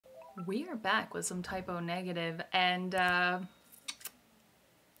We are back with some typo negative, and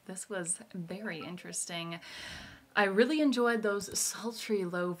this was very interesting. I really enjoyed those sultry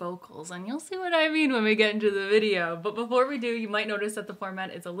low vocals, and you'll see what I mean when we get into the video. But before we do, you might notice that the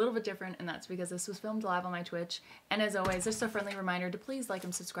format is a little bit different, and that's because this was filmed live on my Twitch. And as always, just a friendly reminder to please like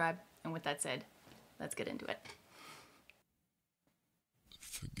and subscribe. And with that said, let's get into it.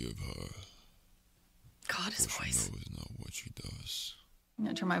 Forgive her. God, his voice. She knows not what she does. I'm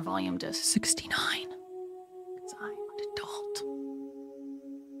gonna turn my volume to 69. Because I'm an adult.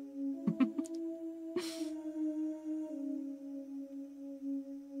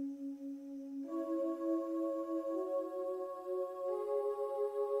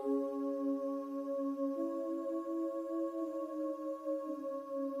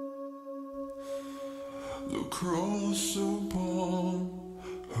 The cross upon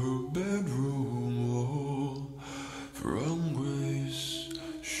her bedroom wall, from grace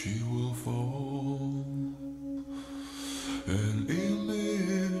she will fall. An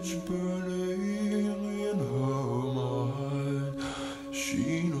image burning in her mind,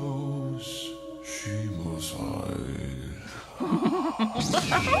 she knows she must hide.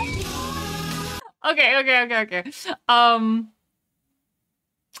 Okay.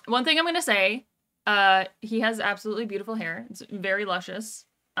 One thing I'm gonna say, he has absolutely beautiful hair. It's very luscious,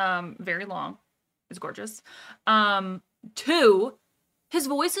 very long. It's gorgeous. Two, his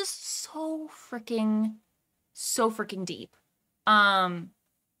voice is so freaking deep.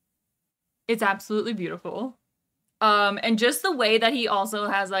 It's absolutely beautiful. And just the way that he also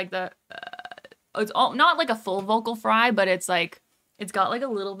has like the, it's all, not like a full vocal fry, but it's like, it's got like a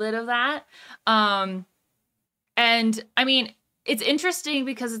little bit of that. And I mean, it's interesting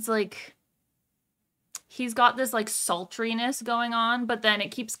because it's like, he's got this like sultriness going on, but then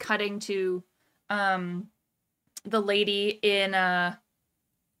it keeps cutting to the lady in that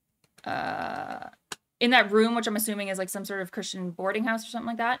room, which I'm assuming is like some sort of Christian boarding house or something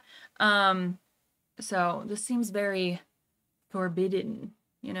like that. So this seems very forbidden,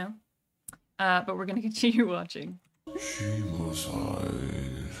 you know? But we're gonna continue watching. She must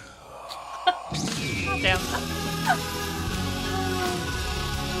hide. Oh, damn.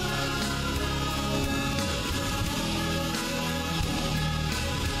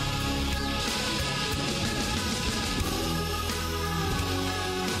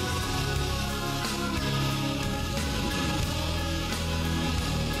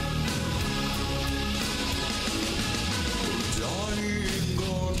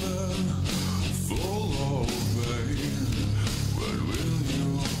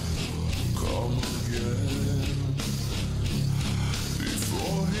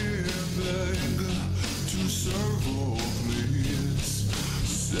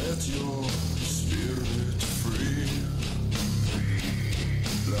 Your spirit free.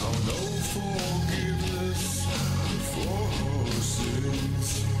 Now no forgiveness for her sins,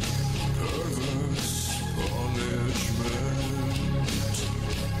 perverse punishment.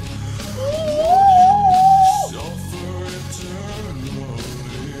 Suffer eternally.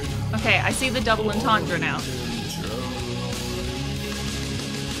 Okay, I see the double entendre now.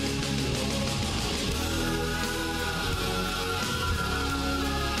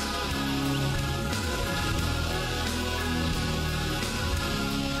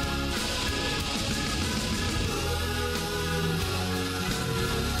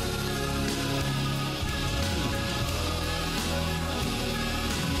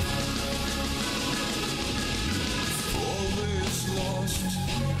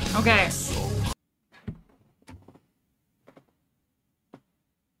 Okay.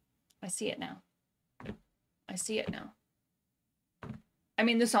 I see it now. I see it now. I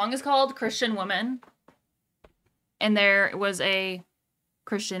mean, the song is called Christian Woman. And there was a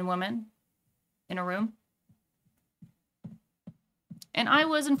Christian woman in a room. And I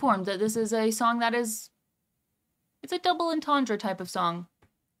was informed that this is a song that is... It's a double entendre type of song.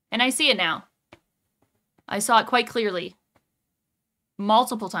 And I see it now. I saw it quite clearly.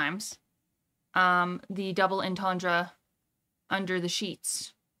 Multiple times. The double entendre under the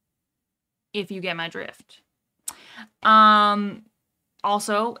sheets. If you get my drift.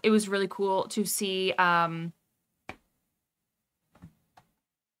 Also, it was really cool to see, oh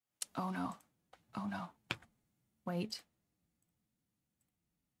no. Oh no. Wait.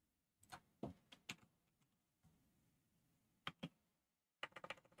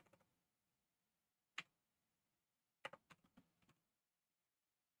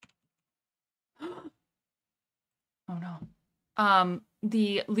 Oh no.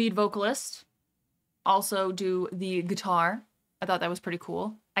 The lead vocalist also do the guitar. I thought that was pretty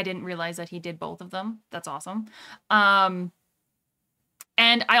cool. I didn't realize that he did both of them. That's awesome.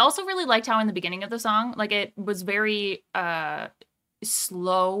 And I also really liked how in the beginning of the song, like it was very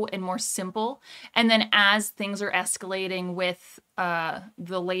slow and more simple. And then as things are escalating with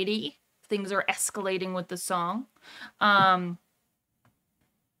the lady, things are escalating with the song.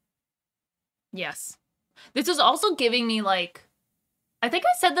 Yes. This is also giving me like, I think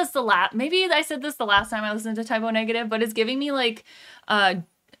I said this maybe I said this the last time I listened to Type O Negative, but it's giving me like,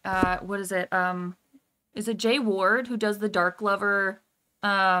 what is it? Is it Jay Ward who does the Dark Lover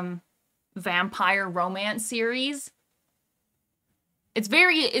vampire romance series? It's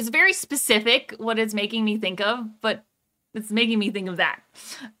very specific what it's making me think of, but it's making me think of that.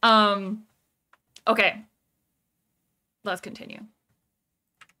 Okay. Let's continue.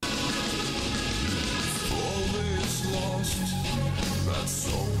 All is lost, that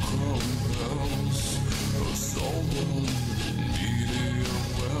soul compels a soul needed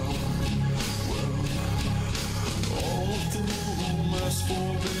well. All through mass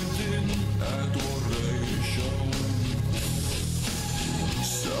forbidden adoration,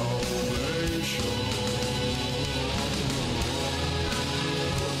 salvation.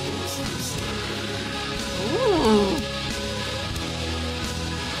 Ooh.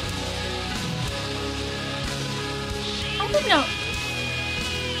 I don't know.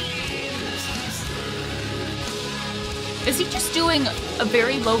 Is he just doing a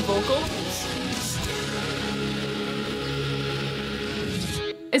very low vocal?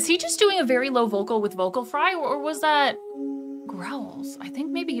 Is he just doing a very low vocal with vocal fry, or was that growls? I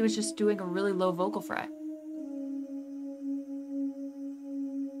think maybe he was just doing a really low vocal fry.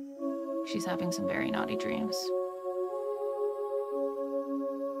 She's having some very naughty dreams.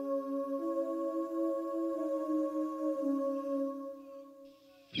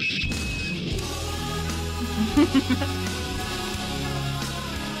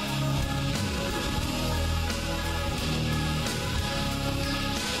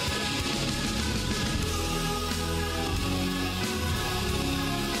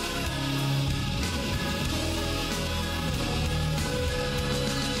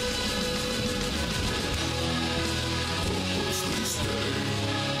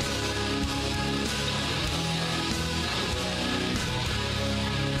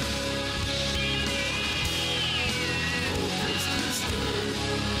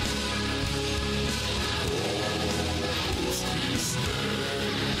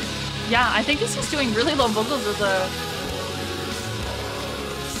 Yeah, I think he's just doing really low vocals with a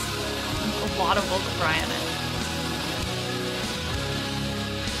lot of vocal fry in it.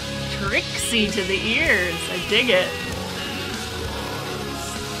 Tricksy to the ears. I dig it.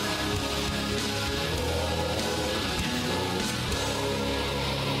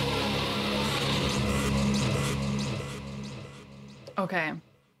 Okay.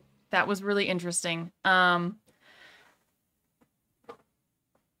 That was really interesting.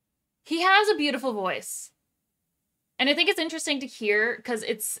 He has a beautiful voice. And I think it's interesting to hear because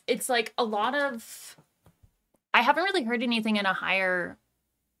it's like a lot of, I haven't really heard anything in a higher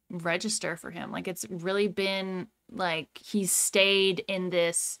register for him. Like it's really been like he's stayed in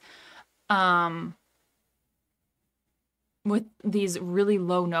this with these really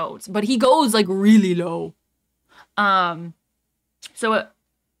low notes, but he goes like really low. So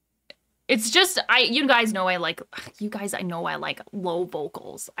it's just, I know I like low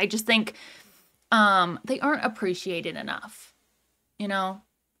vocals. I just think they aren't appreciated enough, you know?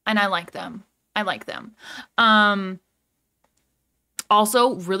 And I like them.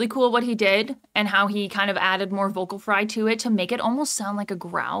 Also, really cool what he did and how he kind of added more vocal fry to it to make it almost sound like a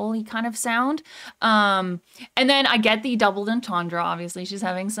growly kind of sound. And then I get the doubled entendre. Obviously, she's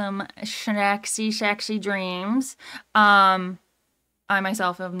having some sexy dreams. I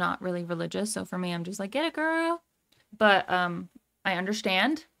myself am not really religious, so for me, I'm just like, get it, girl. But I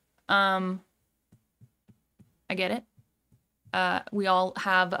understand. I get it. We all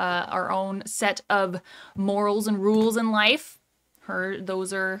have our own set of morals and rules in life.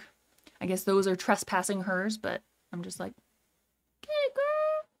 Those are trespassing hers, but I'm just like, get it,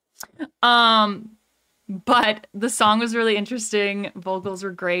 girl. But the song was really interesting. Vocals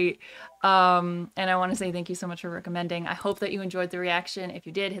were great. And I want to say thank you so much for recommending. I hope that you enjoyed the reaction. If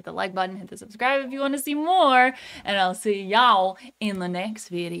you did, hit the like button, hit the subscribe if you want to see more. And I'll see y'all in the next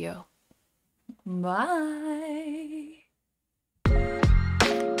video. Bye.